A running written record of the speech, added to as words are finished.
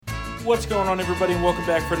What's going on, everybody, and welcome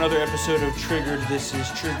back for another episode of Triggered. This is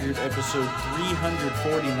Triggered episode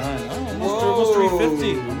 349. Almost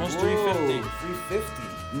 350. Almost 350.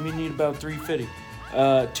 350. We need about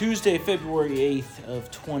 350. Tuesday, February 8th of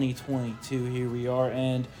 2022. Here we are,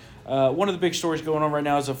 and one of the big stories going on right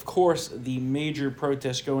now is, of course, the major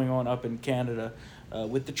protest going on up in Canada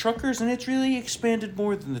with the truckers, and it's really expanded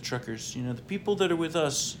more than the truckers. You know, the people that are with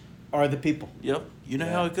us Are the people. Yep, you know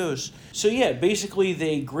how it goes. So yeah, basically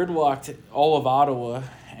they gridlocked all of Ottawa,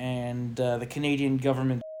 and the Canadian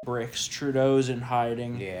government bricks. Trudeau's in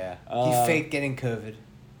hiding. Yeah. He faked getting COVID.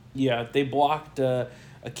 Yeah, they blocked a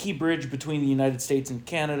key bridge between the United States and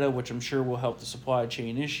Canada, which I'm sure will help the supply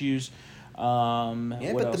chain issues.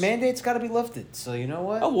 The mandate's got to be lifted. So you know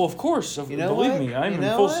what? Oh well, of course. You know Believe what? me, I'm you in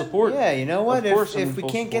know full what? support. Yeah, you know what? Of course, if we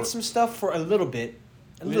can't get some stuff for a little bit.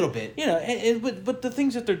 You know, but the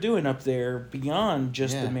things that they're doing up there beyond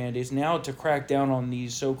just the mandates now to crack down on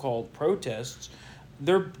these so-called protests,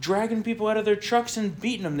 they're dragging people out of their trucks and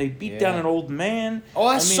beating them. They beat down an old man. Oh,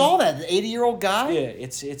 I saw that. The 80-year-old guy? Yeah,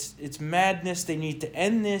 it's madness. They need to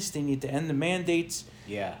end this. They need to end the mandates.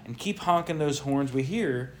 Yeah. And keep honking those horns. We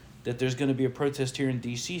hear that there's going to be a protest here in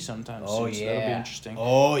D.C. sometime soon, so that'll be interesting.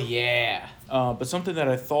 Oh, yeah. But something that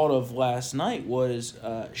I thought of last night was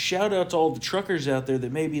shout out to all the truckers out there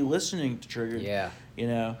that may be listening to Triggered. Yeah. You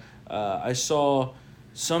know, I saw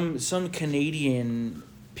some Canadian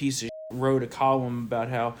piece of wrote a column about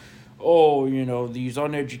how, these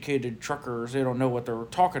uneducated truckers, they don't know what they're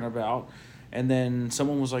talking about. And then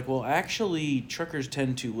someone was like, well, actually, truckers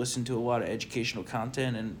tend to listen to a lot of educational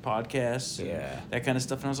content and podcasts and that kind of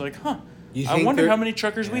stuff. And I was like, I wonder how many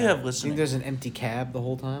truckers we have listening. You think there's an empty cab the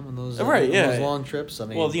whole time on those, those long trips? I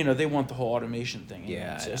mean, well, they want the whole automation thing.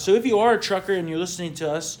 Yeah. So if you are a trucker and you're listening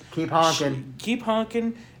to us, keep honking. Keep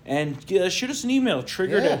honking. And shoot us an email,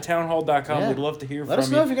 triggered@townhall.com. We'd love to hear from you. Let us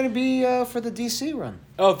know if you're going to be for the D.C. run.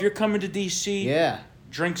 Oh, if you're coming to D.C.,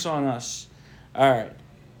 drinks on us. All right.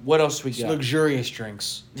 What else we got? Luxurious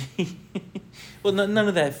drinks. Well, none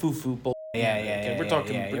of that foo-foo bull. We're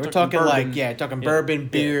talking bourbon. talking bourbon,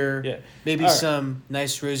 beer, yeah. Maybe some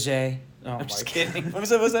nice rosé. Oh, I'm just God. kidding. Was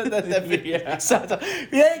that video?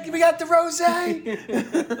 We got the rosé.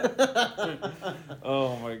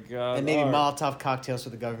 Oh my God. And maybe Molotov cocktails for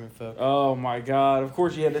the government folk. Oh my God. Of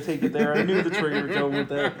course you had to take it there. I knew the trigger would go with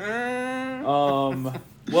that.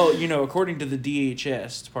 Well, according to the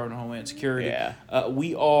DHS, Department of Homeland Security,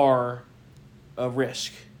 we are a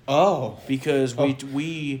risk. Oh. Because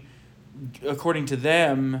we according to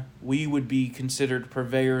them, we would be considered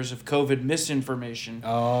purveyors of COVID misinformation.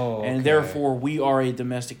 Oh, okay. And therefore, we are a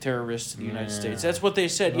domestic terrorist in the United States. That's what they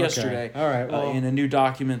said yesterday. All right. Well, in a new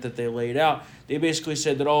document that they laid out. They basically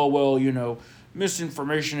said that,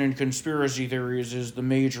 misinformation and conspiracy theories is the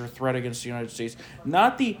major threat against the United States.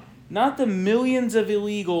 Not the millions of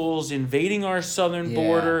illegals invading our southern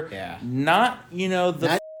border. Yeah. Not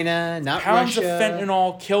not pounds Russia. of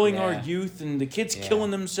fentanyl killing our youth and the kids killing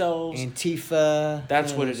themselves. Antifa.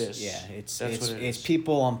 That's what it is. Yeah, it's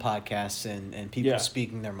people on podcasts and people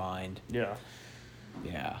speaking their mind. Yeah.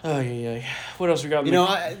 Yeah. Oh, yeah. What else we got?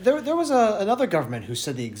 There was another government who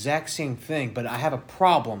said the exact same thing, but I have a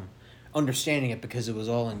problem understanding it because it was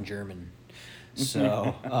all in German.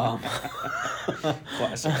 So,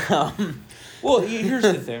 classic. Well, here's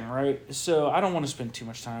the thing, right? So I don't want to spend too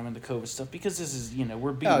much time on the COVID stuff because this is,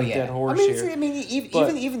 we're beating a dead horse here.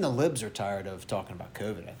 Even the libs are tired of talking about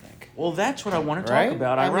COVID, I think. Well, that's what I want to talk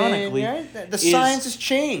about, ironically. The science has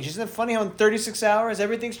changed. Isn't it funny how in 36 hours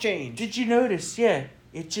everything's changed? Did you notice? Yeah.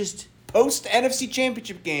 It just... Post-NFC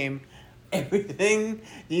Championship game, everything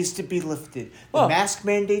needs to be lifted. The mask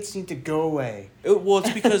mandates need to go away.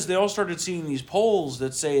 It's because they all started seeing these polls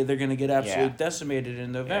that say they're going to get absolutely decimated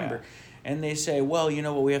in November. Yeah. And they say, well, you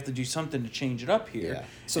know what, we have to do something to change it up here. Yeah.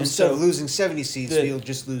 So instead of losing 70 seats, we'll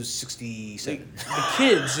just lose 67. The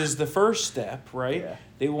kids is the first step, right? Yeah.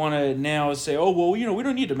 They want to now say, we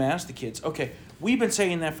don't need to mask the kids. Okay, we've been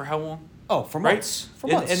saying that for how long? Oh, for months. Right? For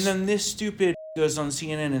months. And then this stupid goes on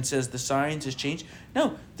CNN and says the science has changed.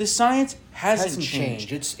 No, the science hasn't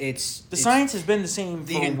changed. The science has been the same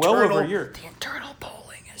for well over a year. The internal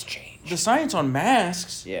polling has changed. The science on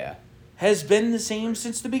masks has been the same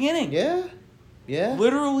since the beginning. Yeah.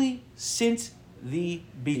 Literally since the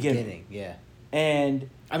beginning. Yeah. And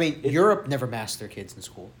I mean, Europe never masked their kids in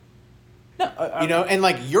school. No,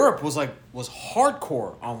 and Europe was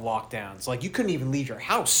hardcore on lockdowns. Like you couldn't even leave your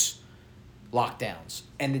house. Lockdowns,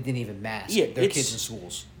 and they didn't even mask their kids in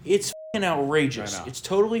schools. It's f***ing outrageous. It's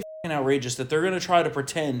totally outrageous that they're going to try to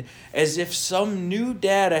pretend as if some new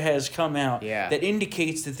data has come out that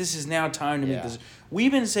indicates that this is now time to make this.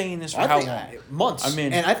 We've been saying this for how long? Months. I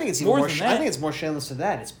mean, and I think it's even more. than that. I think it's more shameless than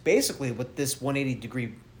that. It's basically what this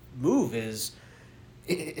 180-degree move is.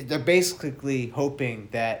 They're basically hoping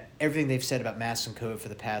that everything they've said about masks and COVID for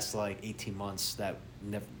the past 18 months that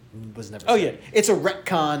was never. Oh said. yeah, it's a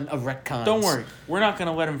retcon of retcons. Don't worry, we're not going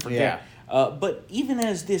to let them forget. But even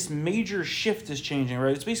as this major shift is changing,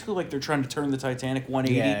 right? It's basically like they're trying to turn the Titanic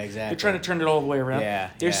 180. Yeah, exactly. They're trying to turn it all the way around. Yeah,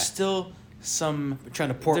 There's still some. We're trying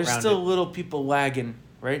to port There's around still it. little people lagging,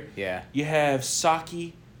 right? Yeah. You have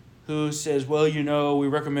Psaki, who says, well, we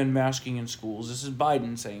recommend masking in schools. This is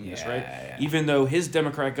Biden saying this, right? Yeah. Even though his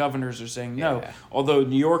Democrat governors are saying no. Yeah. Although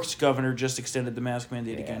New York's governor just extended the mask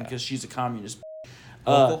mandate again because she's a communist.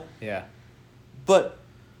 Local? Yeah. But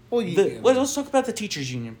well, let's talk about the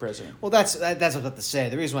teachers' union president. Well, that's what I was about to say.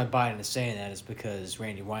 The reason why Biden is saying that is because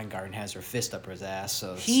Randy Weingarten has her fist up his ass.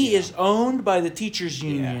 So he is owned by the teachers'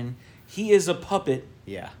 union. Yeah. He is a puppet.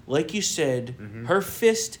 Yeah. Like you said, her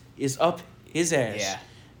fist is up his ass. Yeah.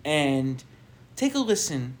 And take a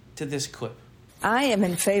listen to this clip. I am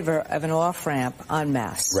in favor of an off-ramp on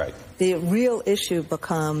masks. Right. The real issue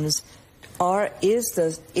becomes,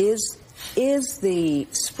 is the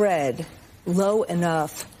spread low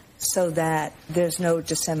enough so that there's no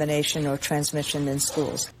dissemination or transmission in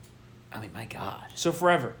schools? I mean, my God. So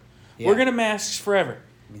forever. Yeah. We're going to masks forever.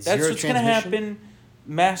 That's what's going to happen.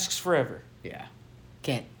 Masks forever. Yeah.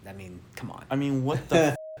 Come on. I mean, what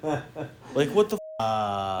the what the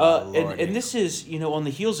and this is, on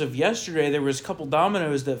the heels of yesterday, there was a couple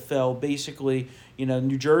dominoes that fell. Basically,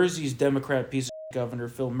 New Jersey's Democrat piece of governor,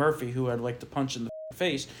 Phil Murphy, who I'd like to punch in the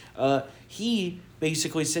face, he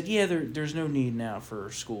basically said, there's no need now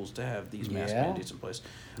for schools to have these mask mandates in place.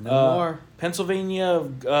 No more. Pennsylvania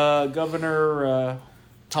Governor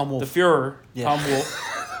Tom Wolf. The Fuhrer, Tom Wolf.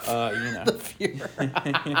 The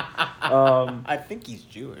Fuhrer. I think he's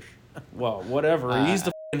Jewish. Well, whatever. He's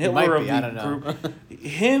the Hitler of the group.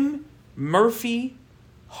 Him, Murphy,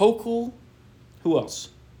 Hochul. Who else?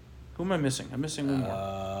 Who am I missing? I'm missing one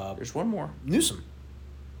more. There's one more.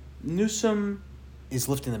 Newsom is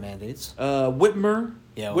lifting the mandates. Whitmer.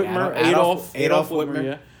 Yeah, Whitmer. Adolf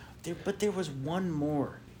Whitmer. Yeah. But there was one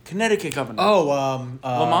more. Connecticut governor. Oh,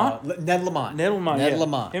 Lamont? Ned Lamont. Ned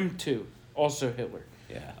Lamont. Him too. Also Hitler.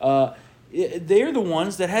 Yeah. They're the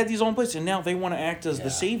ones that had these all in place, and now they want to act as the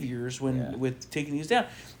saviors with taking these down.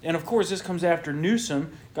 And of course, this comes after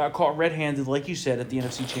Newsom got caught red-handed, like you said, at the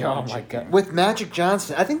NFC Championship. Oh my God! With Magic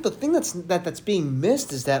Johnson, I think the thing that's being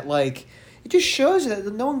missed is that it just shows you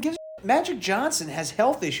that no one gives. Magic Johnson has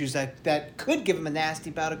health issues that could give him a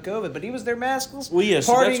nasty bout of COVID, but he was there maskless,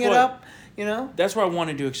 partying it up. That's why I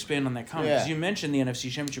wanted to expand on that comment because you mentioned the NFC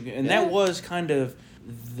Championship, and that was kind of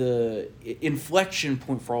the inflection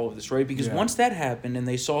point for all of this, right? Because once that happened and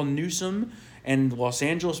they saw Newsom and Los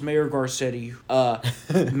Angeles Mayor Garcetti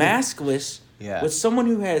maskless with someone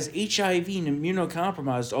who has HIV and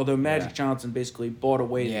immunocompromised, although Magic Johnson basically bought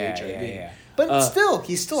away the HIV. Yeah. But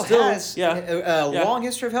he still has a long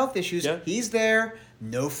history of health issues. Yeah. He's there,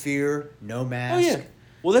 no fear, no mask. Oh, yeah.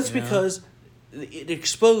 Well, that's because it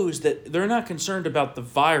exposed that they're not concerned about the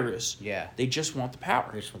virus. Yeah. They just want the power.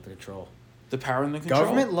 They just want the control. The power and the control.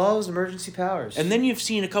 Government loves emergency powers. And then you've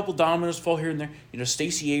seen a couple dominoes fall here and there.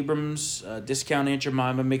 Stacey Abrams, discount Aunt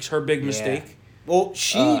Jemima, makes her big mistake. Well,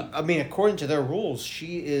 according to their rules,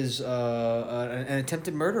 she is an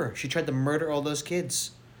attempted murderer. She tried to murder all those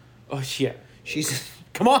kids. Oh, yeah. She's...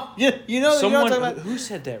 Come on. Someone... Who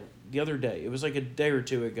said that the other day? It was like a day or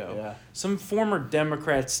two ago. Yeah. Some former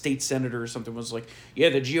Democrat state senator or something was like,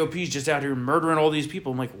 the GOP's just out here murdering all these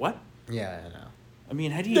people. I'm like, what? Yeah, I know. I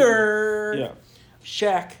mean, how do you... Durr. Yeah.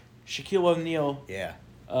 Shaquille O'Neal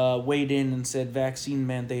weighed in and said vaccine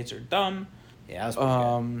mandates are dumb. Yeah, that was pretty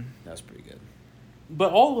good. That was pretty good.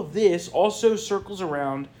 But all of this also circles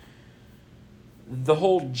around the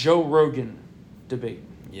whole Joe Rogan debate.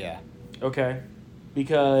 Yeah. Okay?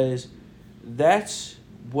 Because that's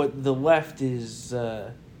what the left is...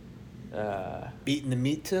 beating the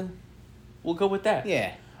meat to? We'll go with that.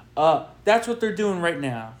 Yeah. That's what they're doing right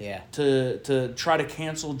now. Yeah. To try to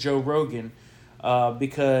cancel Joe Rogan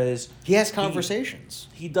because... He has conversations.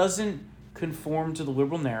 He doesn't conform to the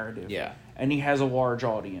liberal narrative. Yeah. And he has a large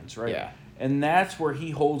audience, right? Yeah. And that's where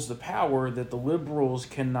he holds the power that the liberals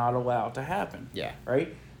cannot allow to happen. Yeah.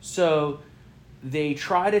 Right? So they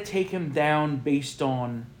try to take him down based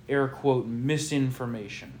on, air quote,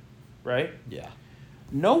 misinformation. Right? Yeah.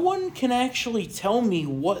 No one can actually tell me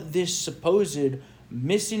what this supposed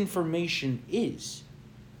misinformation is.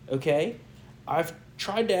 Okay? I've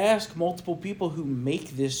tried to ask multiple people who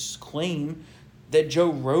make this claim that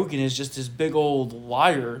Joe Rogan is just this big old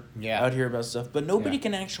liar out here about stuff, but nobody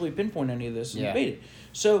can actually pinpoint any of this and debate it.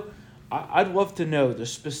 So I'd love to know the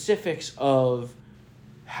specifics of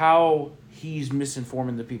how he's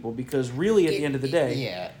misinforming the people, because really at the end of the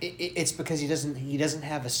day... it's because he doesn't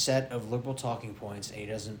have a set of liberal talking points, and he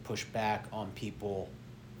doesn't push back on people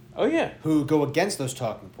who go against those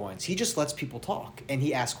talking points. He just lets people talk, and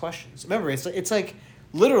he asks questions. Remember, it's like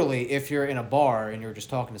literally if you're in a bar and you're just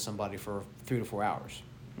talking to somebody for 3 to 4 hours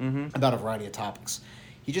about a variety of topics.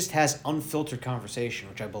 He just has unfiltered conversation,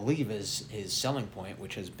 which I believe is his selling point,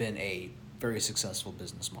 which has been a very successful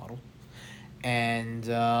business model. And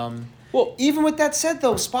even with that said,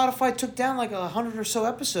 though, Spotify took down like 100 or so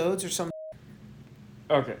episodes or something.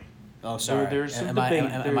 Okay. Oh, sorry. There's some debate.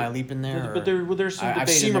 debate. Am I leaping there? But there's some debate. I've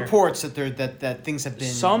seen reports that that things have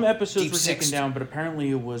been some episodes were taken deep-sixed. down, but apparently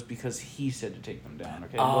it was because he said to take them down.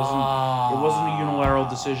 Okay, it wasn't a unilateral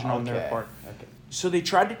decision on their part. Okay. So they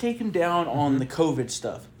tried to take him down on the COVID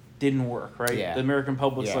stuff. Didn't work, right? Yeah. The American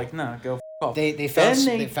public's like, nah, go off. They found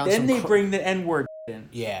They bring the N-word in.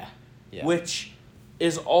 Yeah. Which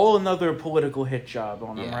is all another political hit job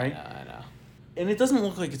on him, right? I know. And it doesn't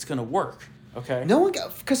look like it's gonna work. Okay. No one,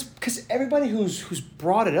 because everybody who's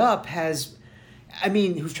brought it up who's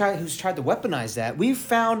tried to weaponize that. We've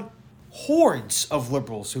found hordes of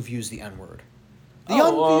liberals who've used the N-word. The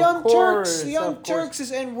Young Turks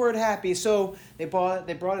is N-word happy. So they brought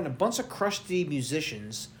in a bunch of crusty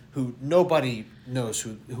musicians who nobody knows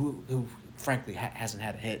who frankly hasn't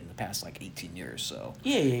had a hit in the past like 18 years. So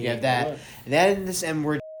that then this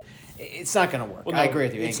N-word. It's not going to work. Well, no, I agree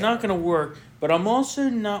with you. It's not going to work, but I'm also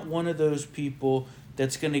not one of those people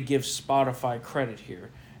that's going to give Spotify credit here.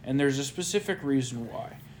 And there's a specific reason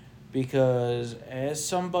why. Because as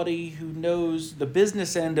somebody who knows the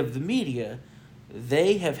business end of the media,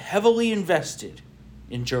 they have heavily invested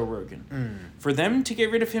in Joe Rogan. For them to get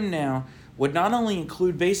rid of him now would not only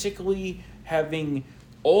include basically having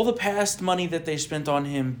all the past money that they spent on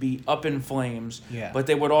him be up in flames, but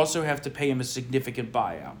they would also have to pay him a significant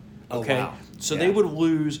buyout. Okay, so they would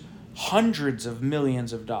lose hundreds of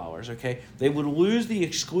millions of dollars. Okay, they would lose the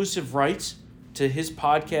exclusive rights to his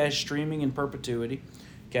podcast streaming in perpetuity.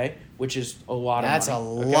 Okay, which is a lot of money. That's a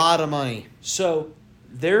lot of money. So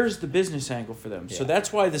there's the business angle for them. So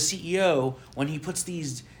that's why the CEO, when he puts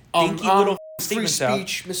these dinky little statements out, free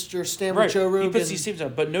speech, Mr. Stanley Joe Rogan. He puts these statements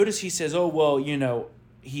out, but notice he says, "Oh well,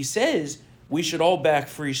 he says we should all back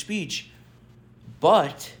free speech,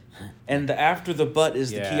 but." And after the but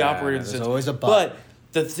is the key operator. There's always a but.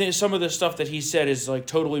 But some of the stuff that he said is like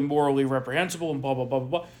totally morally reprehensible and blah, blah, blah,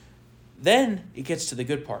 blah, blah. Then it gets to the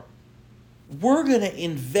good part. We're going to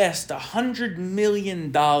invest $100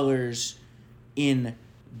 million in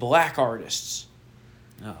black artists.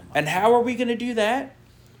 And how are we going to do that?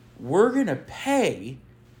 We're going to pay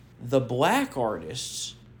the black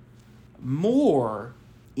artists more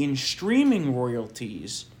in streaming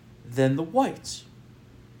royalties than the whites.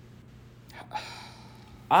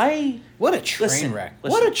 What a train wreck.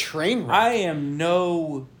 Listen, what a train wreck. I am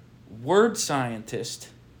no word scientist.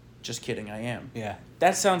 Just kidding, I am. Yeah.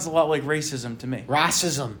 That sounds a lot like racism to me.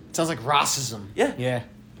 Racism. It sounds like racism. Yeah. Yeah.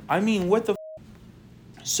 I mean, what the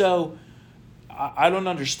So, I don't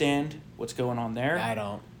understand what's going on there. I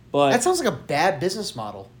don't. But that sounds like a bad business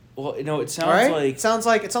model. Well, it sounds like...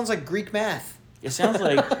 It sounds like Greek math. It sounds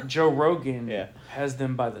like Joe Rogan has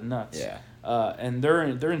them by the nuts. Yeah. And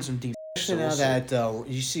they're in some deep... Especially now that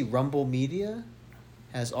you see Rumble Media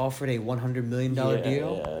has offered a $100 million deal.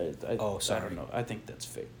 Yeah, I don't know. I think that's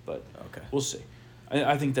fake, but okay, we'll see.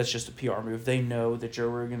 I think that's just a PR move. They know that Joe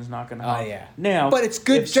Rogan's not going to. Oh yeah. Now, but it's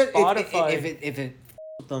good. If Spotify, if it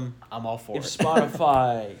them, I'm all for it. If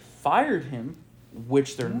Spotify fired him,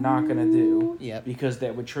 which they're not going to do, because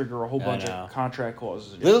that would trigger a whole bunch of contract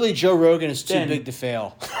clauses. Literally, Joe Rogan is too big to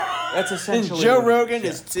fail. That's essentially Joe Rogan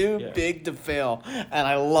is too big to fail, and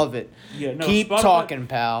I love it. Yeah, no, keep Spotify, talking,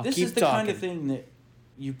 pal. This keep is the talking. kind of thing that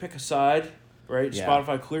you pick a side, right? Yeah.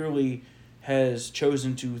 Spotify clearly has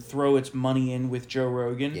chosen to throw its money in with Joe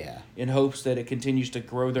Rogan, in hopes that it continues to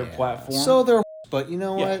grow their platform. So they're, but you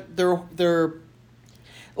know what? They're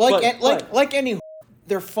like any,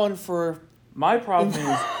 they're fun for. My problem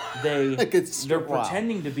is they're wow.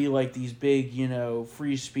 pretending to be like these big,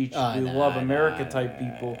 free speech, we love America type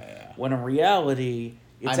people, when in reality,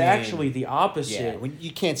 it's actually the opposite. Yeah,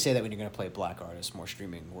 you can't say that when you're going to play black artists more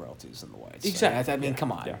streaming royalties than the whites. Exactly. I mean,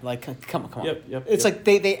 come on. Yeah. Come on. Yep, it's like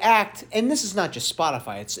they act, and this is not just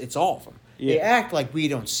Spotify, it's all of them. Yeah. They act like we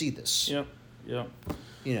don't see this. Yep.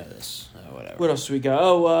 You know this. Whatever. What else do we got?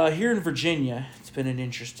 Oh, here in Virginia, it's been an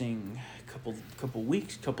interesting couple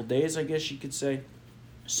weeks, couple days, I guess you could say.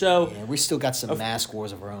 So yeah, we still got some mask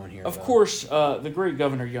wars of our own here. Of course, the great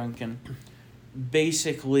Governor Youngkin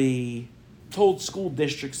basically told school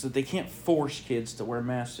districts that they can't force kids to wear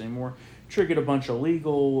masks anymore. Triggered a bunch of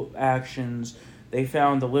legal actions. They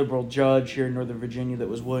found a liberal judge here in Northern Virginia that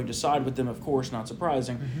was willing to side with them, of course, not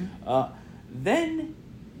surprising. Mm-hmm. Then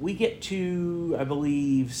we get to, I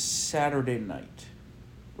believe, Saturday night,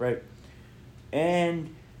 right?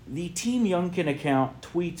 And the Team Youngkin account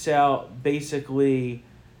tweets out basically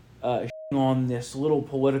on this little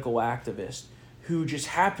political activist who just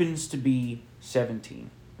happens to be 17,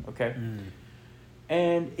 okay?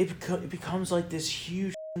 And it becomes like this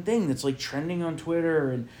huge thing that's like trending on Twitter,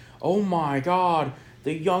 and oh my God,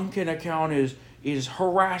 the Youngkin account is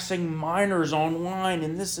harassing minors online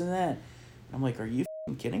and this and that. And I'm like, are you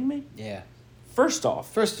kidding me? Yeah. First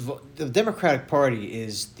of all, the Democratic Party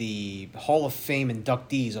is the Hall of Fame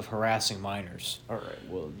inductees of harassing minors. All right,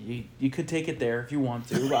 well, you could take it there if you want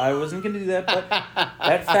to. I wasn't going to do that, but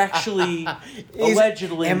that factually,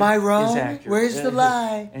 allegedly, am I wrong? Is accurate. Where's the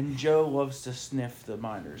lie? And Joe loves to sniff the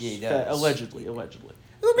minors. Yeah, he does. Allegedly. What do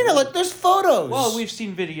you mean? There's photos. Well, we've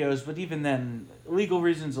seen videos, but even then, legal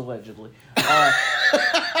reasons allegedly.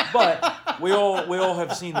 But we all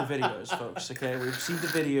have seen the videos, folks. Okay, we've seen the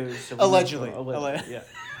videos. So Allegedly,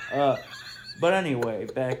 yeah. But anyway,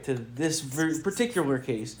 back to this particular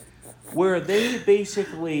case, where they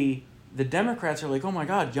basically, the Democrats are like, "Oh my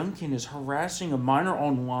God, Youngkin is harassing a minor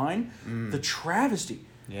online." The travesty.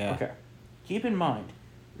 Yeah. Okay. Keep in mind,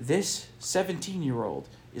 this 17-year-old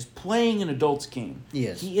is playing an adult's game.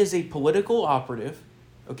 Yes. He is a political operative.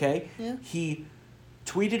 Okay. Yeah. He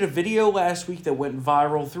tweeted a video last week that went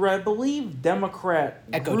viral through, I believe, Democrat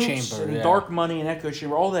Echo groups Chamber, and yeah. Dark Money and Echo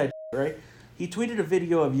Chamber, all that, right? He tweeted a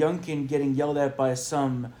video of Youngkin getting yelled at by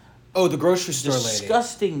some the grocery store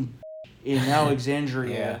disgusting in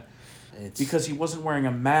Alexandria yeah. because he wasn't wearing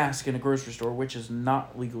a mask in a grocery store, which is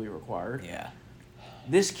not legally required. Yeah.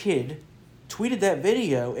 This kid tweeted that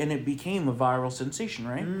video and it became a viral sensation,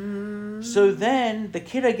 right? So then the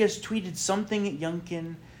kid, I guess, tweeted something at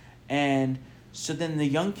Youngkin, and so then the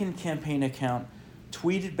Youngkin campaign account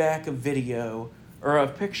tweeted back a video or a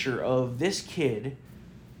picture of this kid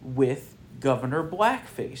with Governor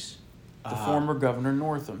Blackface, the former Governor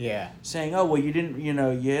Northam. Yeah. Saying, oh, well, you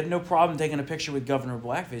had no problem taking a picture with Governor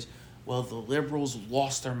Blackface. Well, the liberals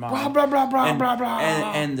lost their mind. Blah, blah, blah, blah, and, blah, blah.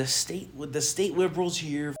 And the state liberals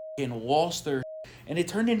here lost their, and it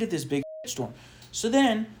turned into this big storm. So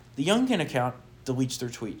then the Youngkin account deletes their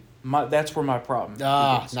tweet. That's where my problem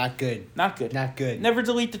begins. Not good. Not good. Not good. Never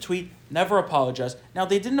delete the tweet. Never apologize. Now,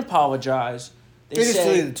 they didn't apologize. They just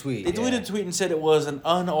deleted the tweet. They deleted the tweet and said it was an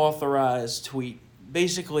unauthorized tweet.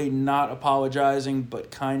 Basically not apologizing,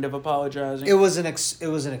 but kind of apologizing. It was an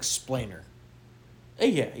explainer.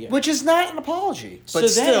 Yeah. Which is not an apology. So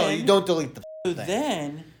But still, then- you don't delete the So thing.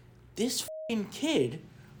 then, this kid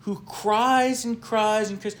who cries and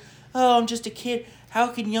cries and cries, oh, I'm just a kid. How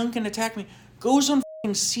can Youngkin attack me? Goes on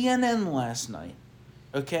CNN last night,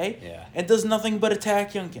 okay? Yeah. And does nothing but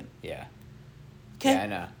attack Youngkin. Yeah. Okay? Yeah, I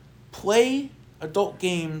know. Play adult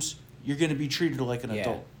games, you're going to be treated like an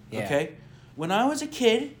adult, Yeah. okay? When I was a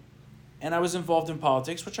kid and I was involved in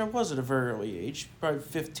politics, which I was at a very early age, probably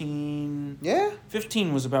 15. Yeah.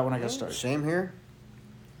 15 was about when I got started. Same here.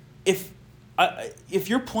 If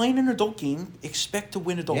you're playing an adult game, expect to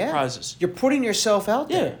win adult prizes. You're putting yourself out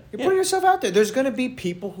there. Yeah, You're putting yourself out there. There's going to be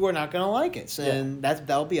people who are not going to like it. Yeah. And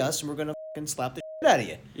that'll be us, and we're going to fucking slap the shit out of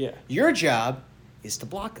you. Yeah. Your job is to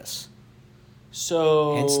block us.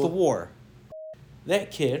 So Hence the war.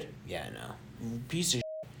 that kid, Yeah, I know. piece of shit.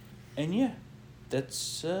 And yeah,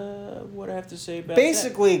 that's what I have to say about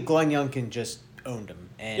Basically, Glenn Youngkin just owned him.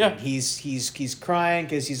 And Yeah. he's crying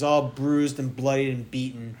because he's all bruised and bloodied and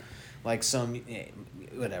beaten like some...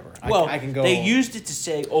 whatever. Well, I can go... they used it to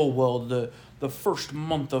say, oh, well, the first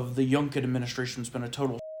month of the Youngkin administration's been a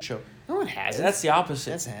total show. No, it hasn't. That's the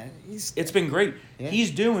opposite. It's been great. Yeah.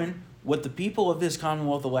 He's doing what the people of this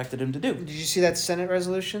Commonwealth elected him to do. Did you see that Senate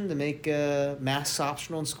resolution to make masks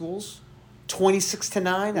optional in schools?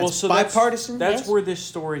 26-9. That's bipartisan. That's yes? where this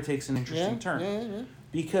story takes an interesting turn. Yeah.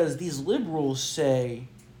 Because these liberals say,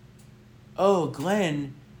 oh,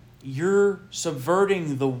 Glenn, you're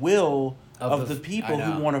subverting the will of the people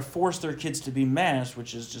who want to force their kids to be masked,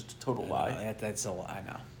 which is just a total lie. That's a lie.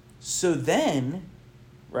 I know. So then,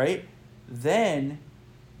 right,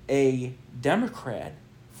 a Democrat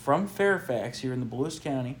from Fairfax here in the Blues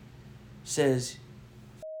County says,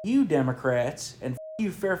 you Democrats and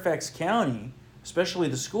you Fairfax County, especially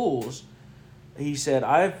the schools, He said,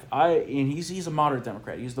 and he's a moderate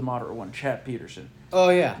Democrat. He's the moderate one, Chap Peterson. Oh,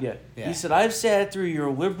 yeah. Yeah. Yeah. He said, I've sat through your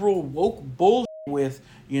liberal woke bullshit with,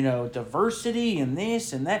 diversity and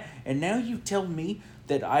this and that, and now you tell me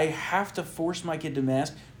that I have to force my kid to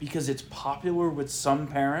mask because it's popular with some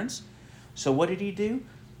parents. So what did he do?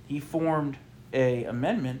 He formed a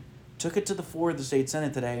amendment, took it to the floor of the state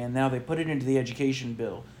Senate today, and now they put it into the education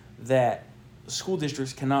bill that school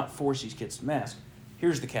districts cannot force these kids to mask.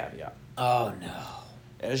 Here's the caveat. Oh, no.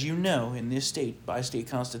 As you know, in this state, by state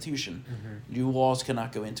constitution, new laws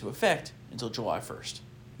cannot go into effect until July 1st.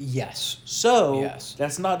 Yes. So, Yes.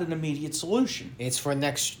 that's not an immediate solution. It's for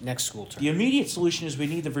next school term. The immediate solution is we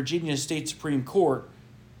need the Virginia State Supreme Court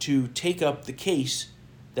to take up the case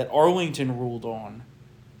that Arlington ruled on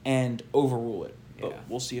and overrule it. But Yeah.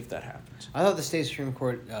 we'll see if that happens. I thought the state Supreme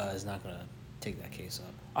Court is not going to take that case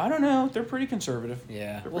up. I don't know. They're pretty conservative.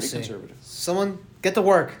 Yeah, They're we'll pretty see. conservative. Someone get to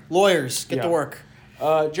work. Lawyers, get Yeah. to work.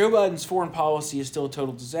 Joe Biden's foreign policy is still a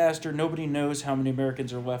total disaster. Nobody knows how many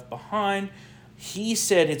Americans are left behind. He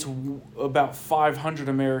said it's about 500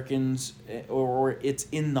 Americans, or it's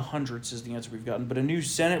in the hundreds is the answer we've gotten. But a new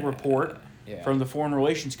Senate report from the Foreign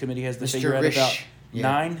Relations Committee has the Mr. figure at Risch. about Yeah.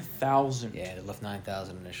 9,000. Yeah, they left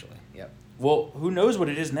 9,000 initially. Yep. Well, who knows what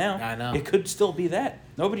it is now? I know. It could still be that.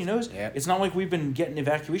 Nobody knows. Yep. It's not like we've been getting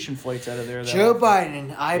evacuation flights out of there. Joe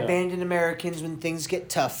Biden, I abandon Americans when things get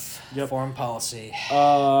tough. Yep. Foreign policy.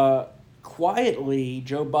 Quietly,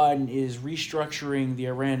 Joe Biden is restructuring the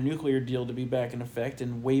Iran nuclear deal to be back in effect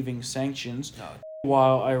and waiving sanctions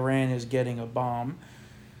while Iran is getting a bomb.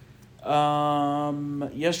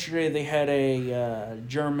 Yesterday, they had a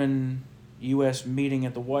German-U.S. meeting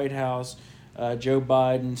at the White House. Joe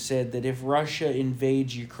Biden said that if Russia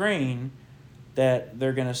invades Ukraine, that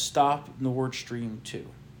they're going to stop Nord Stream 2.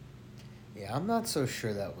 Yeah, I'm not so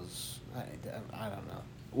sure that was... I don't know.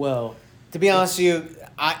 Well... To be honest with you,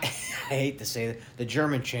 I hate to say that, the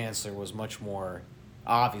German chancellor was much more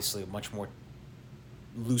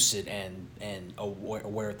lucid and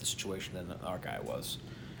aware of the situation than our guy was.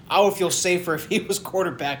 I would feel safer if he was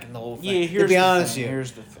quarterbacking the whole thing. Yeah, here's to be the honest thing. with you.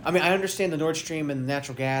 Here's the thing. I mean, I understand the Nord Stream and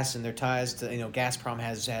natural gas and their ties to, Gazprom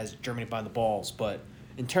has Germany by the balls, but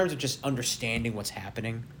in terms of just understanding what's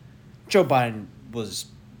happening, Joe Biden was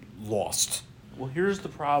lost. Well, here's the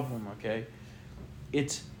problem, okay?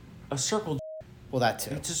 It's a circle. Well, that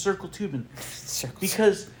too. It's a circle tubing. Circles.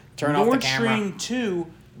 Because Turn off the Nord camera. Stream 2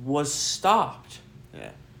 was stopped.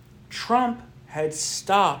 Yeah. Trump had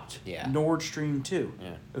stopped Yeah. Nord Stream 2,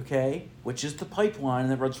 Yeah. okay? Which is the pipeline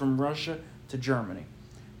that runs from Russia to Germany.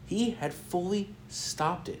 He had fully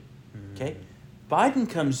stopped it, okay? Biden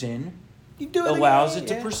comes in, You do allows again.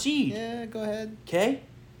 it to proceed. Yeah, go ahead. okay?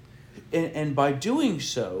 And by doing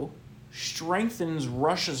so, strengthens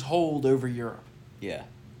Russia's hold over Europe. Yeah.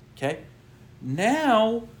 Okay?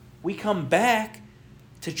 Now we come back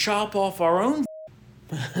to chop off our own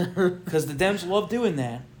because the Dems love doing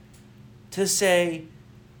that, to say,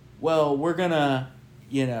 well, we're going to,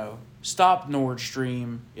 stop Nord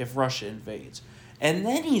Stream if Russia invades. And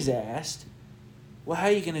then he's asked, well, how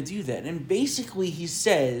are you going to do that? And basically he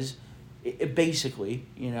says,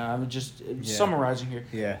 I'm just summarizing here.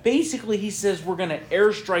 Yeah. Basically he says we're going to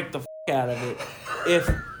airstrike the out of it if...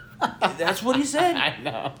 That's what he said. I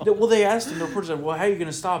know. Well, they asked him, the reporter said, well, how are you going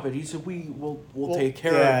to stop it? He said, we'll take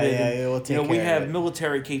care of it. And, we'll take we care have of it.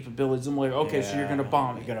 military capabilities. I'm like, okay, so you're going to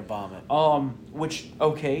bomb it. You're going to bomb it. Which,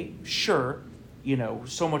 okay, sure,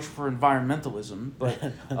 so much for environmentalism, but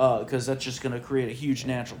because that's just going to create a huge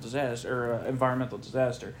natural disaster, or environmental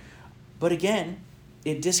disaster. But again,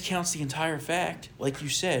 it discounts the entire fact, like you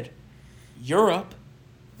said, Europe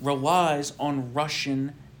relies on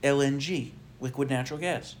Russian LNG, liquid natural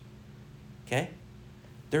gas. Okay?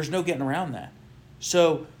 There's no getting around that.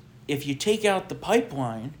 So, if you take out the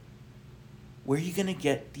pipeline, where are you going to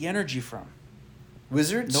get the energy from?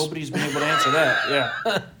 Wizards? Nobody's been able to answer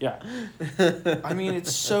that. Yeah. I mean,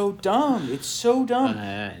 it's so dumb. It's so dumb.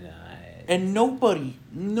 I know. And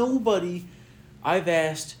nobody, I've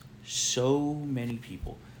asked so many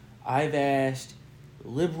people. I've asked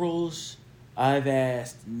liberals, I've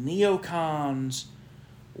asked neocons,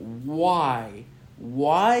 why?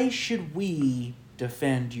 Why should we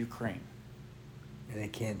defend Ukraine? They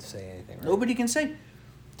can't say anything, right? Nobody can say.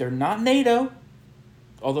 They're not NATO,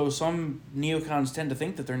 although some neocons tend to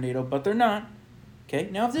think that they're NATO, but they're not. Okay?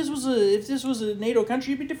 Now, if this was a NATO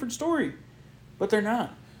country, it'd be a different story. But they're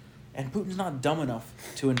not. And Putin's not dumb enough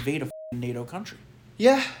to invade a NATO country.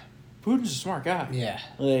 Yeah. Putin's a smart guy. Yeah.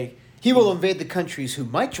 Like, He will invade the countries who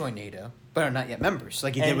might join NATO, but are not yet members,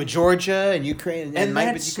 like he did with Georgia and Ukraine. And might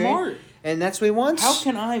that's with Ukraine. smart. And that's what he wants. How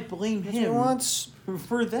can I blame That's what he him wants.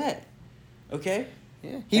 for that? Okay?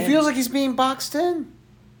 Yeah. He And- feels like he's being boxed in.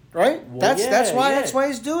 Right? Well, that's yeah. that's why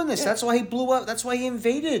he's doing this. Yeah. That's why he blew up. That's why he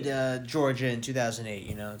invaded Georgia in 2008,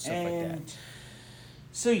 and stuff like that.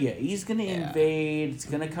 So yeah, he's gonna Yeah. invade. It's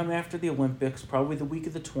gonna come after the Olympics, probably the week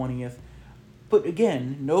of the 20th. But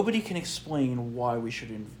again, nobody can explain why we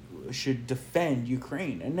should defend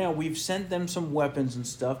Ukraine. And now we've sent them some weapons and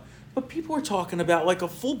stuff, but people are talking about like a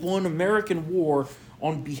full-blown American war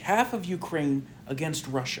on behalf of Ukraine against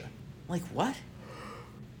Russia. Like what?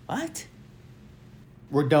 What?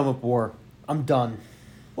 We're done with war. I'm done.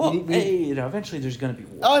 Well, We- eventually there's gonna be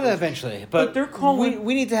war. Oh, no, eventually. But they're calling-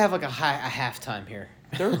 We need to have like a halftime here.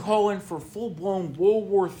 They're calling for full-blown World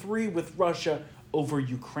War III with Russia over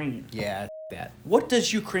Ukraine. Yeah, that. What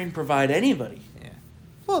does Ukraine provide anybody? Yeah.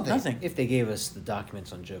 Well, Nothing. If they gave us the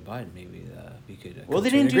documents on Joe Biden, maybe we could. Well, come they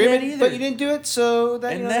to an didn't do that agreement, either. But you didn't do it, so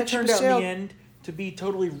that And that ship turned has out in sailed. the end to be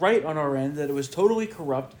totally right on our end, that it was totally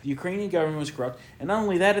corrupt. The Ukrainian government was corrupt. And not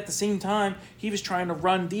only that, at the same time, he was trying to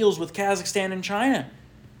run deals with Kazakhstan and China,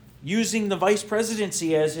 using the vice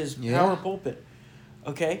presidency as his power pulpit.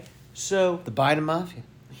 Okay? So, The Biden mafia.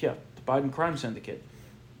 yeah, the Biden crime syndicate.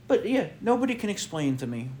 But yeah, nobody can explain to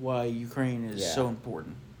me why Ukraine is so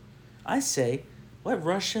important. I say, let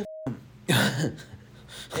Russia and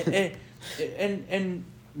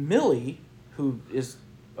Milley, who is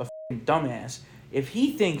a dumbass, if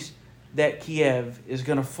he thinks that Kiev is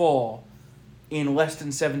going to fall in less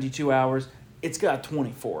than 72 hours, it's got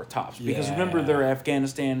 24 tops. Because remember their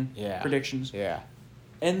Afghanistan predictions? Yeah.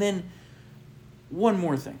 And then one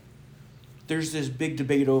more thing. There's this big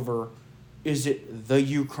debate over, is it the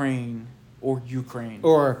Ukraine or Ukraine?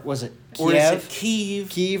 Or was it Kiev? Or is it Kyiv?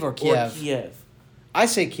 Kyiv or Kiev? Kiev. I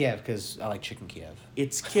say Kiev because I like chicken Kiev.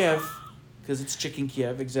 It's Kiev, because it's chicken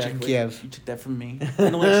Kiev, exactly. Chicken Kiev. You took that from me.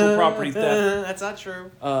 Intellectual property theft. That's not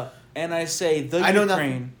true. And I say the I know Ukraine,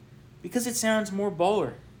 nothing. because it sounds more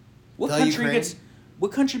baller. What The country Ukraine? gets?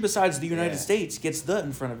 What country besides the United Yeah. States gets the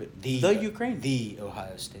in front of it? The Ukraine. The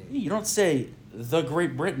Ohio State. You don't say the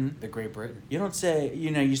Great Britain. The Great Britain. You don't say,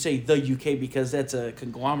 you say the UK because that's a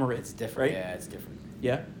conglomerate. It's different. right? Yeah, it's different.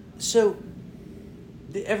 Yeah. So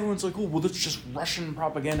everyone's like, oh, well, that's just Russian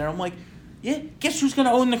propaganda. And I'm like, yeah, guess who's going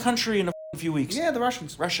to own the country in a few weeks? Yeah, the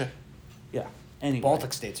Russians. Russia. Yeah. Anyway.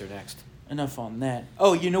 Baltic states are next. Enough on that.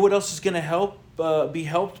 Oh, you know what else is going to be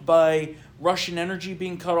helped by Russian energy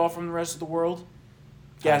being cut off from the rest of the world?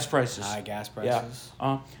 Gas prices. High gas Yeah. prices.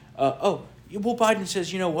 Well, Biden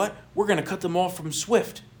says, you know what? We're going to cut them off from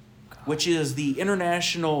SWIFT, which is the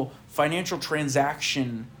International Financial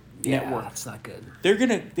Transaction Network. That's not good.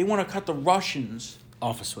 They want to cut the Russians,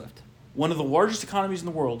 Off of Swift. one of the largest economies in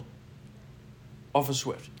the world, off of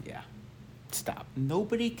SWIFT. Yeah. Stop.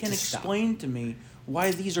 Nobody can Just stop. explain to me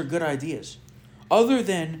why these are good ideas, other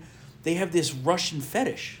than they have this Russian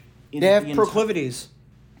fetish. They have the proclivities.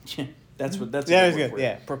 Yeah, that's a Yeah, good that's word good. for it.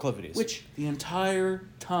 Yeah, proclivities. Which the entire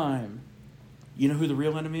time, you know who the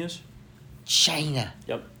real enemy is? China.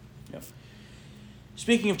 Yep.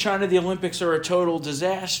 Speaking of China, the Olympics are a total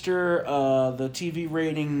disaster. The TV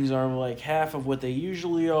ratings are like half of what they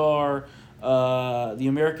usually are. The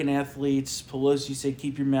American athletes, Pelosi said,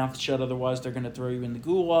 keep your mouth shut, otherwise they're going to throw you in the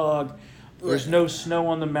gulag. There's no snow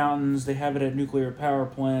on the mountains. They have it at nuclear power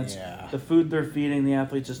plants. Yeah. The food they're feeding the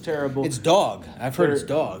athletes is terrible. It's dog. I've heard it's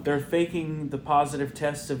dog. They're faking the positive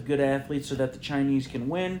tests of good athletes so that the Chinese can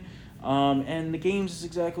win. And the games is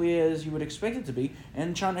exactly as you would expect it to be.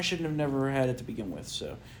 And China shouldn't have never had it to begin with.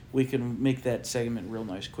 So we can make that segment real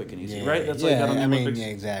nice, quick, and easy, Yeah, right? That's all you got on the I mean, Olympics? yeah,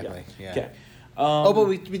 exactly. Yeah. Okay. But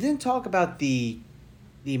we didn't talk about the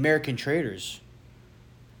American traders.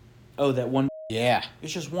 Oh, that one. Yeah.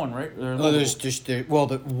 It's just one, right? Oh,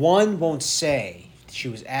 the one won't say. She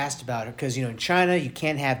was asked about it because in China you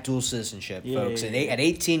can't have dual citizenship, Yeah, folks. yeah, And yeah. at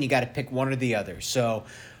 18 you got to pick one or the other. So,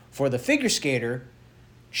 for the figure skater,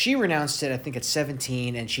 she renounced it. I think at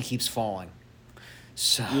 17, and she keeps falling.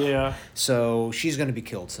 So Yeah. So she's going to be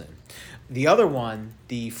killed soon. The other one,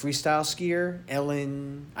 the freestyle skier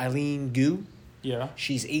Eileen Gu. Yeah.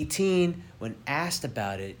 She's 18. When asked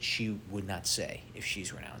about it, she would not say if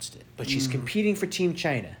she's renounced it. But she's competing for Team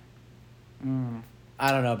China.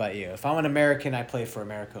 I don't know about you. If I'm an American, I play for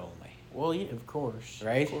America only. Well, yeah, of course.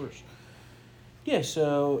 Right? Of course. Yeah,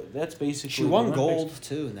 so that's basically She the won Olympics. gold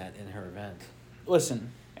too in her event.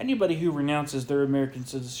 Listen, anybody who renounces their American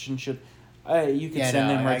citizenship, you can send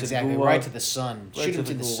them right exactly. to the gulag. Right to the sun. Right Shoot to them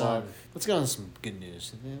to the the gulag. sun. Let's go on to some good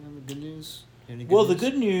news. Good news? You have any Well, the news?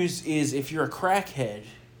 good news is if you're a crackhead,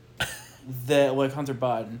 that like Hunter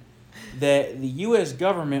Biden, that the U.S.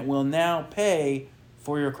 government will now pay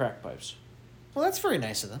for your crack pipes. Well, that's very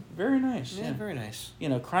nice of them. Very nice. Yeah, very nice. You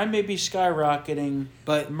know, crime may be skyrocketing,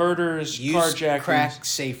 But murders, use carjackings, crack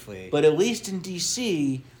safely. but at least in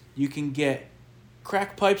D.C., you can get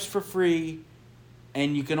crack pipes for free,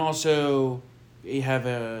 and you can also have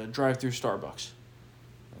a drive-through Starbucks.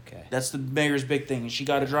 Okay. That's the mayor's big thing. She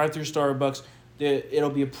got a drive-through Starbucks. It'll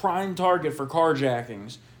be a prime target for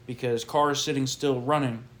carjackings because cars sitting still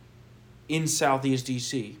running in Southeast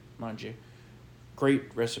D.C., mind you.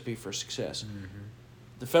 Great recipe for success. Mm-hmm.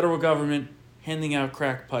 The federal government handing out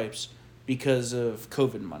crack pipes because of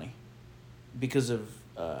COVID money, because of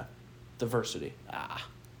diversity.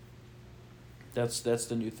 That's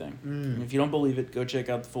the new thing. And if you don't believe it, go check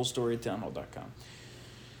out the full story at townhall.com.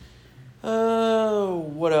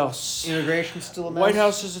 What else? Immigration's still a mess. White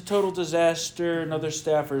House is a total disaster. Another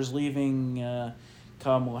staffer is leaving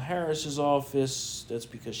Kamala Harris's office. That's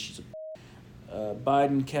because she's a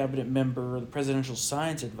Biden cabinet member, the presidential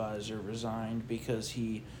science advisor, resigned because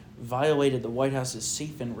he violated the White House's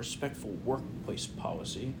safe and respectful workplace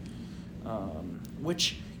policy.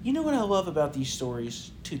 Which, you know what I love about these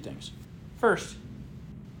stories? Two things. First,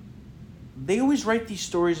 they always write these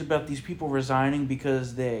stories about these people resigning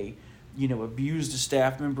because they, abused a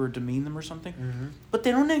staff member or demeaned them or something. Mm-hmm. But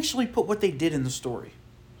they don't actually put what they did in the story.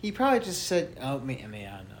 He probably just said, I don't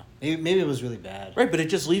know. Maybe it was really bad. Right, but it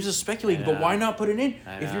just leaves us speculating. But why not put it in?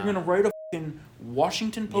 If you're going to write a fucking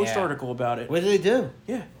Washington Post article about it. What did they do?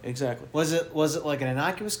 Yeah, exactly. Was it like an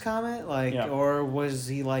innocuous comment? Or was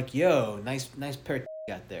he like, yo, nice pair of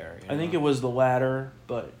got there? I think it was the latter,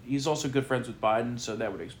 but he's also good friends with Biden, so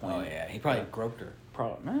that would explain it. Oh, yeah. He probably groped her.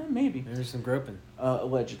 Maybe. There's some groping.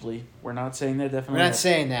 Allegedly. We're not saying that definitely. We're not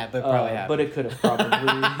saying that, but probably happened. But it could have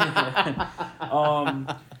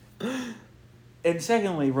probably. And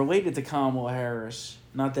secondly, related to Kamala Harris,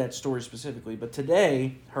 not that story specifically, but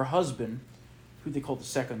today, her husband, who they call the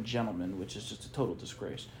second gentleman, which is just a total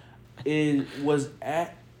disgrace, was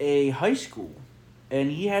at a high school, and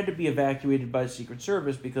he had to be evacuated by the Secret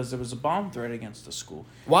Service because there was a bomb threat against the school.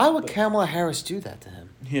 Why would Kamala Harris do that to him?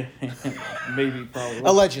 Yeah, maybe, probably.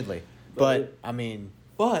 Allegedly. But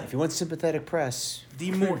But if you want sympathetic press, the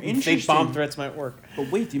more interesting... fake bomb threats might work. But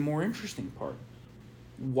wait, the more interesting part.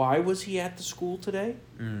 Why was he at the school today?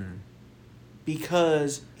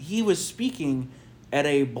 Because he was speaking at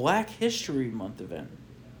a Black History Month event.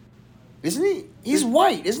 Isn't he? He's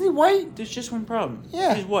white. Isn't he white? There's just one problem.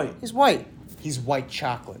 Yeah. He's white. He's white. He's white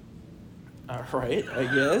chocolate. Right, I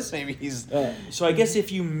guess. Maybe he's... So I guess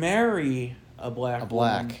if you marry a black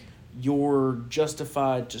woman, you're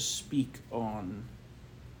justified to speak on...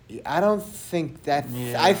 I don't think that...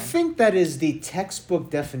 Yeah. I think that is the textbook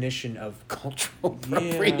definition of cultural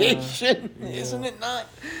appropriation. Yeah. Isn't it not?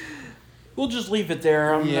 We'll just leave it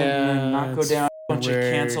there. I'm not go down a bunch weird.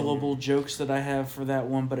 of cancelable jokes that I have for that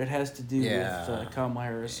one, but it has to do with Kamala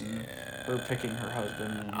Harris and her picking her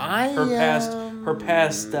husband and her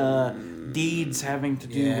past deeds having to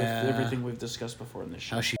do with everything we've discussed before in this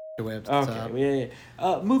show. How she way up to the top.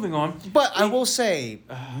 Yeah. Moving on. But I will say,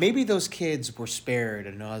 maybe those kids were spared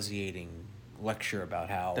a nauseating lecture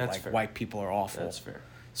about how fair. white people are awful. That's fair.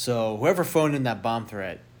 So whoever phoned in that bomb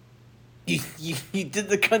threat, you did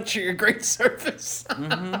the country a great service.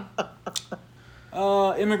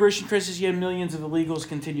 Immigration crisis, yet millions of illegals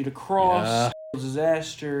continue to cross.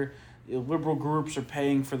 Disaster. Liberal groups are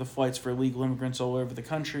paying for the flights for illegal immigrants all over the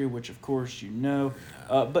country, which of course you know.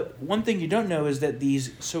 But one thing you don't know is that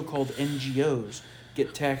these so-called NGOs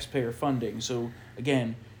get taxpayer funding. So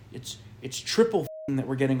again, it's triple that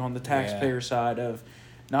we're getting on the taxpayer side of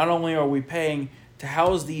not only are we paying to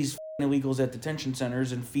house these illegals at detention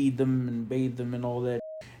centers and feed them and bathe them and all that,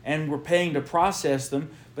 and we're paying to process them,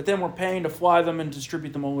 but then we're paying to fly them and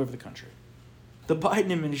distribute them all over the country. The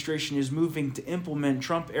Biden administration is moving to implement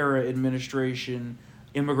Trump-era administration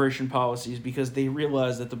immigration policies because they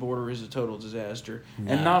realize that the border is a total disaster.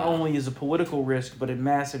 And not only is a political risk, but a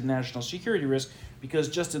massive national security risk because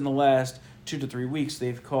just in the last 2 to 3 weeks,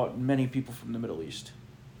 they've caught many people from the Middle East.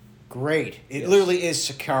 Great. It literally is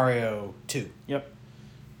Sicario 2. Yep.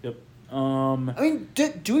 I mean,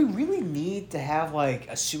 do we really need to have,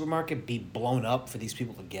 a supermarket be blown up for these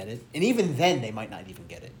people to get it? And even then, they might not even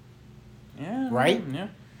get it. Yeah. Right? Yeah.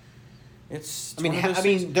 It's.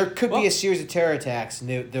 There could be a series of terror attacks, and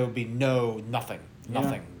there would be nothing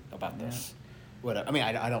about this. Whatever. I mean,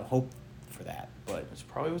 I don't hope for that, but it's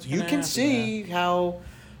probably what's you gonna can happen, see how,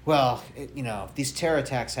 these terror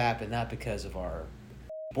attacks happen not because of our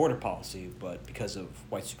border policy, but because of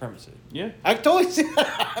white supremacy. Yeah. I totally see.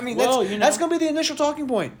 I mean, that's going to be the initial talking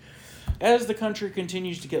point. As the country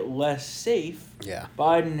continues to get less safe, Yeah.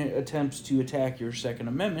 Biden attempts to attack your Second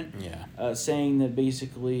Amendment, saying that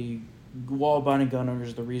basically law-abiding gun owners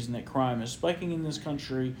are the reason that crime is spiking in this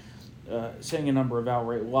country, saying a number of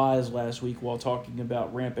outright lies last week while talking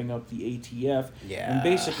about ramping up the ATF and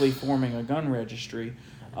basically forming a gun registry.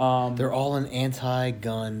 They're all in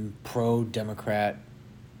anti-gun, pro-Democrat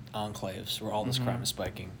enclaves where all this crime is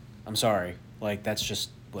spiking. I'm sorry. Like, that's just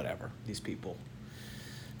whatever. These people.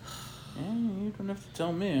 You don't have to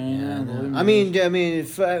tell me.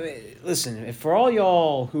 Listen, if for all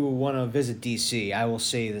y'all who want to visit D.C., I will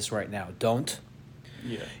say this right now. Don't.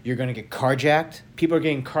 Yeah. You're going to get carjacked. People are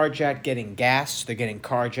getting carjacked getting gas. They're getting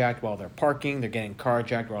carjacked while they're parking. They're getting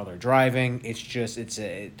carjacked while they're driving. It's just,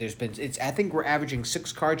 I think we're averaging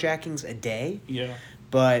 6 carjackings a day. Yeah.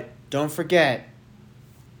 But don't forget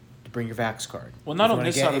to bring your Vax card. Well, not on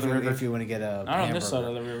this side of the river. If you want to get a Not on this side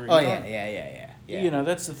of the river. Oh, yeah. You know,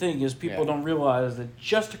 that's the thing is people don't realize that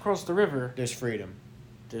just across the river... There's freedom.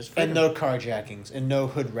 There's freedom. And no carjackings and no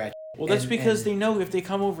hood rat. Well, that's because they know if they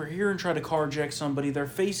come over here and try to carjack somebody, their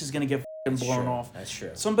face is going to get blown off. That's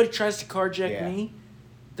true. Somebody tries to carjack me,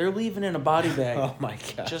 they're leaving in a body bag. Oh, my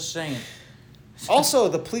God. Just saying. Also,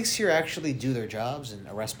 the police here actually do their jobs and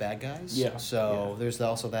arrest bad guys. Yeah. So there's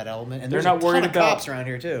also that element. And they're there's not a ton worried of about cops around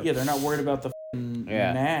here, too. Yeah, they're not worried about the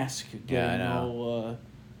mask. Yeah, I know. All,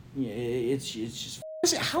 it's just...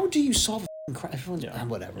 How do you solve a crime? Everyone's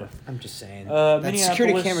whatever. Yeah. I'm just saying. That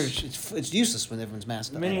security camera, it's useless when everyone's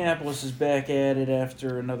masked up. Minneapolis is back at it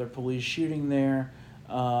after another police shooting there,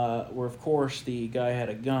 where of course the guy had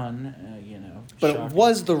a gun. But shocking. it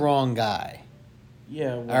was the wrong guy.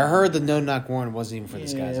 Yeah, well, I heard the no-knock warrant wasn't even for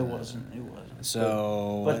this guy. It wasn't.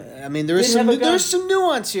 So, but I mean, there's some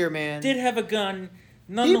nuance here, man. Did have a gun.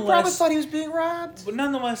 He probably thought he was being robbed. But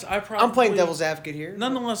nonetheless, I'm playing devil's advocate here.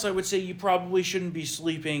 Nonetheless, I would say you probably shouldn't be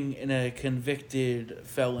sleeping in a convicted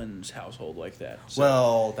felon's household like that. So,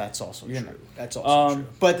 well, that's also true. That's also true.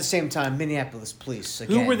 But at the same time, Minneapolis police,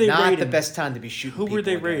 again, who were they not raiding? The best time to be shooting Who were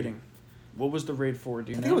they again. raiding? What was the raid for?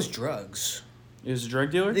 Do you know? I think it was drugs. It was a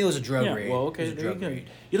drug dealer? I think it was a drug raid. Well, okay, there you go.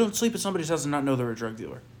 You don't sleep at somebody's house and not know they're a drug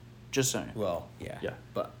dealer. Just saying. Well, yeah. Yeah.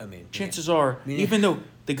 But, I mean... Chances are, even though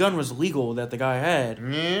the gun was legal that the guy had,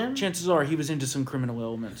 chances are he was into some criminal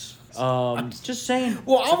elements. I'm just saying.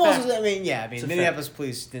 Well, Minneapolis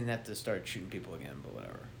police didn't have to start shooting people again, but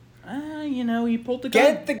whatever. He pulled the gun.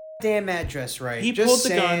 Get the damn address right. He just pulled the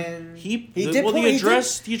saying.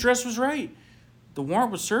 gun. The address was right. The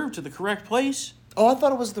warrant was served to the correct place. Oh, I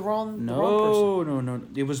thought it was the wrong person. No.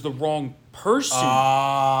 It was the wrong person.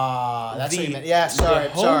 That's what you meant. Yeah, sorry.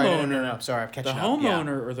 The Sorry, homeowner, Sorry, I'm catching the up.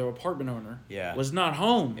 homeowner or the apartment owner was not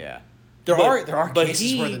home. Yeah. There are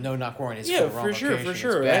cases where the no-knock warrant is for the wrong location. For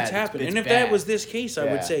sure. That's happened. And if that was this case, I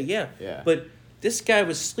would say, yeah. But this guy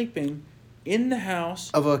was sleeping in the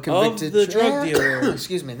house of the drug dealer.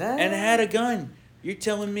 Excuse me. And had a gun. You're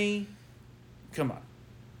telling me... Come on.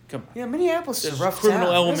 Yeah, Minneapolis is a rough criminal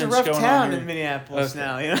town. elements There's a rough going town on in Minneapolis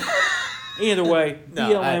now, you know? Either way,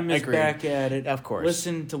 BLM is agree. back at it. Of course.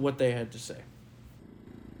 Listen to what they had to say.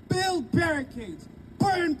 Build barricades,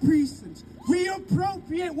 burn precincts,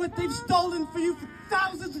 reappropriate what they've stolen for you for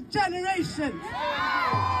thousands of generations.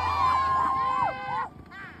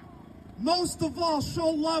 Most of all, show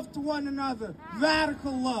love to one another,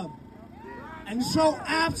 radical love, and show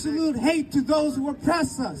absolute hate to those who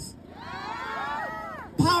oppress us.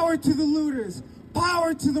 Power to the looters,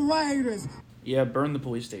 power to the rioters. Yeah, burn the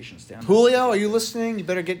police stations down. Julio, are you listening? You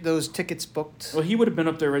better get those tickets booked. Well, he would have been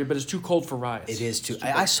up there already, but it's too cold for riots. It is too.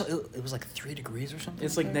 I saw it was like 3 degrees or something.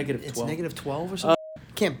 It's like -12. It's -12 or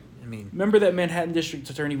something. Remember that Manhattan District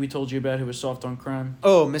Attorney we told you about who was soft on crime?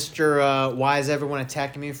 Oh, Mr. Why is everyone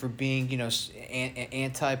attacking me for being,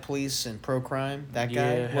 anti-police and pro-crime? That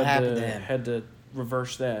guy? What happened to him? Had to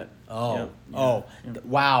reverse that. Oh.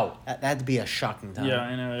 Wow. That had to be a shocking time. Yeah,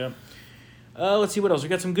 I know, yep. Let's see what else. We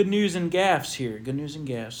got some good news and gaffes here. Good news and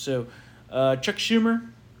gaffes. So, Chuck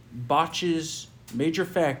Schumer botches major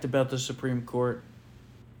fact about the Supreme Court.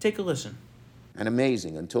 Take a listen. And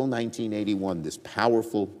amazing, until 1981, this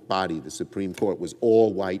powerful body, the Supreme Court, was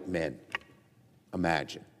all white men.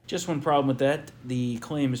 Imagine. Just one problem with that. The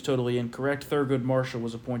claim is totally incorrect. Thurgood Marshall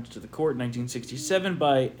was appointed to the court in 1967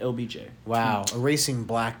 by LBJ. Wow. Erasing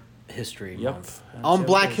Black History Month. That's On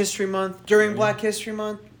Black History Month, during Black History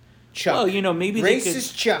Month, Chuck. Well, maybe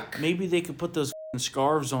racist Chuck. Maybe they could put those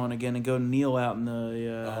scarves on again and go kneel out in the.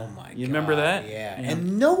 Oh my God! You remember that? Yeah.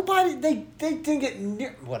 And nobody, they didn't get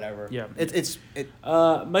near. Whatever. Yeah.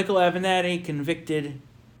 Michael Avenatti convicted.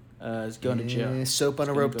 Is going to jail. Soap on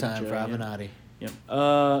a rope time for Avenatti. Yep.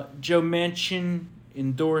 Joe Manchin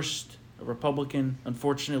endorsed a Republican.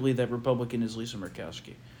 Unfortunately, that Republican is Lisa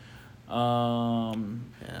I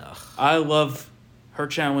love her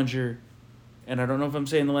challenger. and I don't know if I'm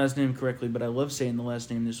saying the last name correctly, but I love saying the last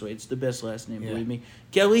name this way. It's the best last name, believe me.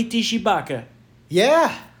 Kelly Tshibaka.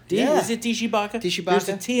 Yeah. Is it Tshibaka? Tshibaka? There's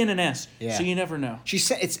a T and an S, Yeah. so you never know.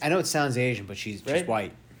 I know it sounds Asian, but she's Right?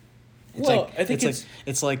 white. It's Well, like, I think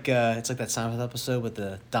it's like that Seinfeld episode with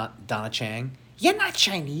the Donna Chang. You're not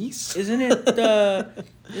Chinese. Isn't it?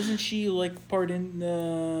 Isn't she like part in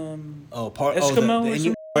Eskimo? The or Inuit something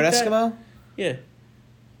like that? Eskimo? Yeah.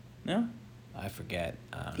 No. I forget.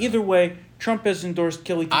 Either way, Trump has endorsed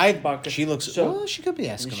Kelly Tshibaka. She looks. so. Well, she could be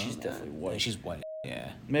Eskimo. She's definitely white. She's white. Yeah.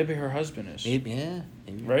 Maybe her husband is. Maybe. Yeah.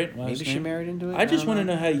 Right? Maybe Last she name? married into it. I just don't want to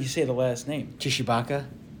know how you say the last name. Tshibaka.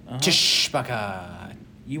 Uh-huh. Tshibaka.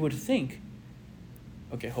 You would think.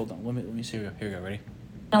 Okay, hold on. Let me see. Here we go. Ready?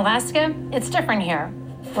 Alaska, it's different here.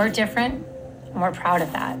 We're different, and we're proud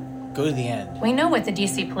of that. Go to the end. We know what the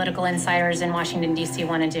D.C. political insiders in Washington, D.C.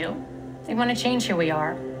 want to do. They want to change who we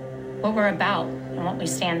are, what we're about, and what we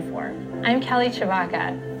stand for. I'm Kelly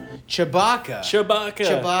Tshibaka.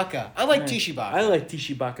 Chewbacca. I like Tshibaka. I like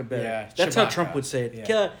Tshibaka better. Yeah, That's how Chewbacca. Trump would say it.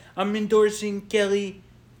 Yeah. I'm endorsing Kelly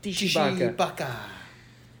Tshibaka.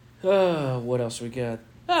 What else we got?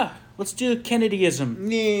 Let's do Kennedyism.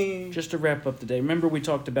 Yeah. Just to wrap up the day. Remember we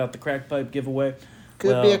talked about the crack pipe giveaway?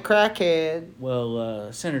 Could be a crackhead.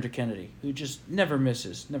 Well, Senator Kennedy, who just never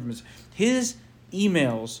misses. His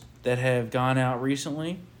emails that have gone out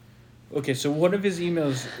recently. Okay, so one of his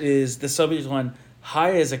emails is the subject line,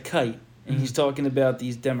 high as a kite, and he's talking about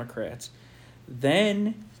these Democrats.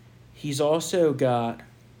 Then he's also got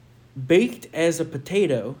baked as a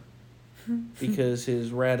potato, because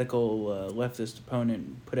his radical leftist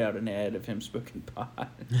opponent put out an ad of him smoking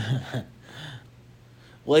pot.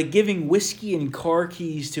 Like giving whiskey and car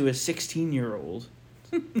keys to a 16-year-old.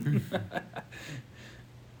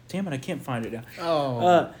 Damn it, I can't find it now.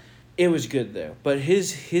 Oh. It was good, though. But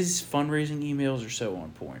his fundraising emails are so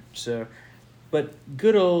on point. So, but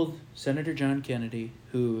good old Senator John Kennedy,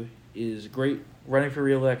 who is great running for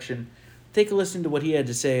re-election. Take a listen to what he had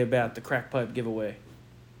to say about the crack pipe giveaway.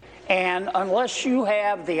 And unless you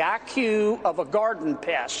have the IQ of a garden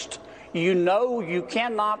pest, you know you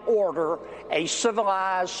cannot order a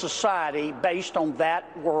civilized society based on that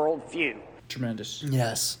worldview. Tremendous.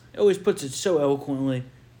 Yes. It always puts it so eloquently.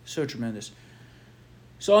 So tremendous.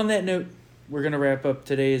 So on that note, we're going to wrap up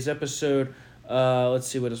today's episode. Let's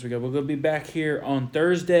see what else we got. We're going to be back here on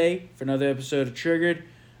Thursday for another episode of Triggered.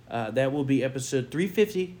 That will be episode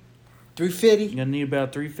 350. 350. You're going to need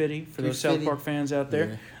about 350 for those South 350. Park fans out there.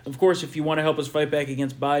 Yeah. Of course, if you want to help us fight back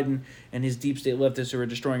against Biden and his deep state leftists who are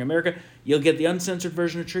destroying America, you'll get the uncensored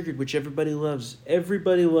version of Triggered, which everybody loves.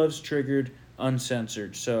 Everybody loves Triggered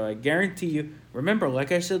uncensored. So I guarantee you, remember,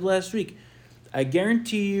 like I said last week, I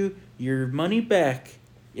guarantee you your money back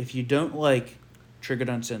if you don't like Triggered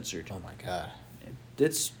uncensored. Oh my God.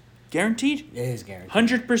 It's guaranteed. It is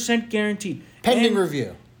guaranteed. 100% guaranteed. Pending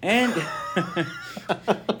review. And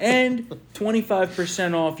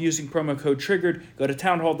 25% off using promo code TRIGGERED. Go to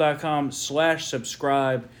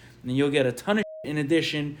townhall.com/subscribe, and you'll get a ton of in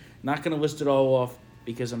addition. Not going to list it all off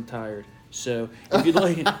because I'm tired. So if you'd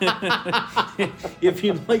like, if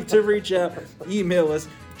you'd like to reach out, email us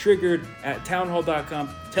triggered@townhall.com.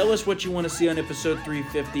 Tell us what you want to see on episode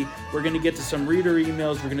 350. We're going to get to some reader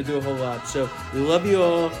emails. We're going to do a whole lot. So we love you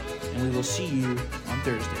all, and we will see you on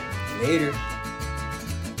Thursday. Later.